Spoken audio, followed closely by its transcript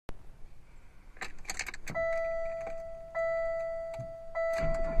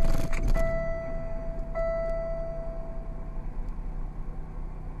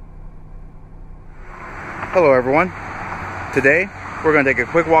Hello everyone. Today we're going to take a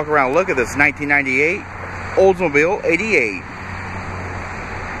quick walk around look at this 1998 Oldsmobile 88.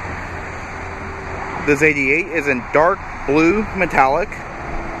 This 88 is in dark blue metallic,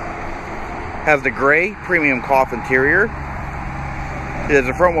 has the gray premium cloth interior. It is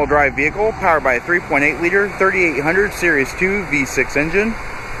a front wheel drive vehicle powered by a 3.8 liter 3800 Series 2 V6 engine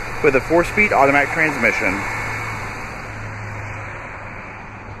with a 4-speed automatic transmission.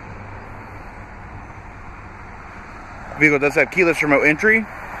 The vehicle does have keyless remote entry.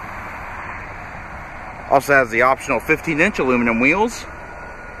 Also has the optional 15-inch aluminum wheels.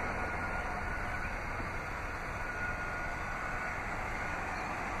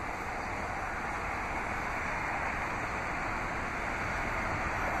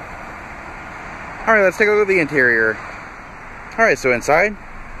 Alright, let's take a look at the interior. Alright, so inside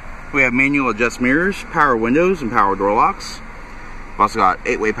we have manual adjust mirrors, power windows, and power door locks. We've also got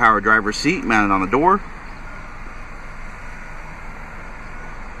 8-way power driver's seat mounted on the door.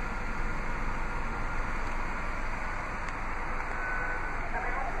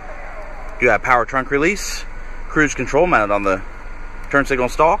 You have power trunk release, cruise control mounted on the turn signal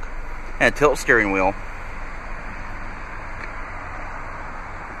stalk, and a tilt steering wheel.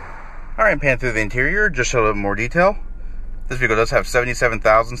 Alright, and pan through the interior, just show a little more detail. This vehicle does have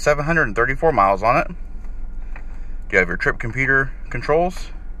 77,734 miles on it. You have your trip computer controls,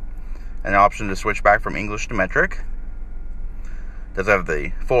 and an option to switch back from English to metric. It does have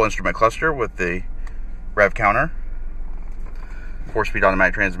the full instrument cluster with the rev counter, 4-speed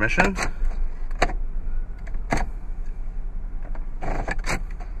automatic transmission.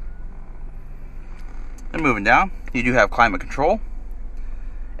 And moving down, you do have climate control,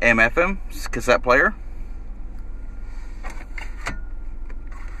 AM/FM cassette player,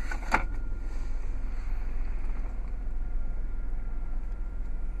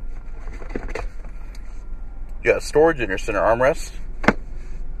 you have storage in your center armrest,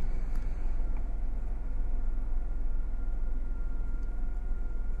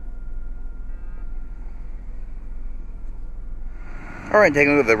 alright,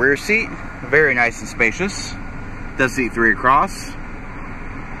 taking a look at the rear seat, very nice and spacious, does seat 3 across.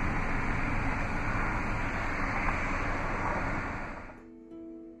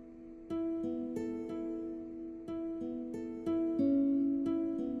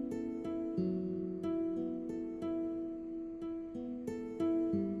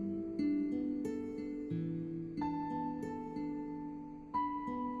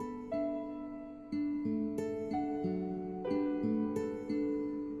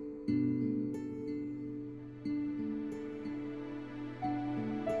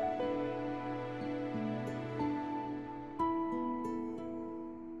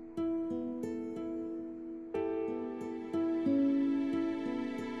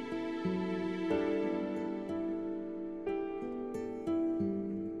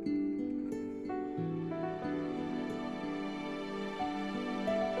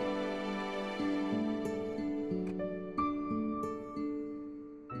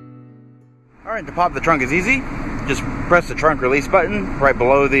 Alright, to pop the trunk is easy. Just press the trunk release button right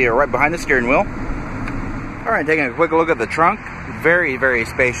below the, or right behind the steering wheel. Alright, taking a quick look at the trunk. Very, very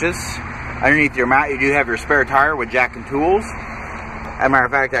spacious. Underneath your mat, you do have your spare tire with jack and tools. As a matter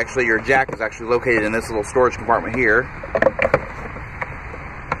of fact, actually, your jack is actually located in this little storage compartment here,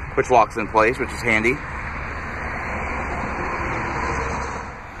 which locks in place, which is handy.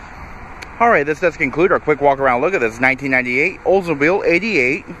 Alright, this does conclude our quick walk around look at this 1998 Oldsmobile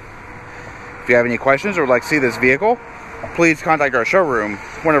 88. If you have any questions or would like to see this vehicle, please contact our showroom.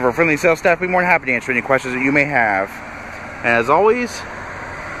 One of our friendly sales staff will be more than happy to answer any questions that you may have. And as always,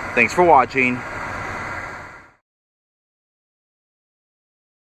 thanks for watching.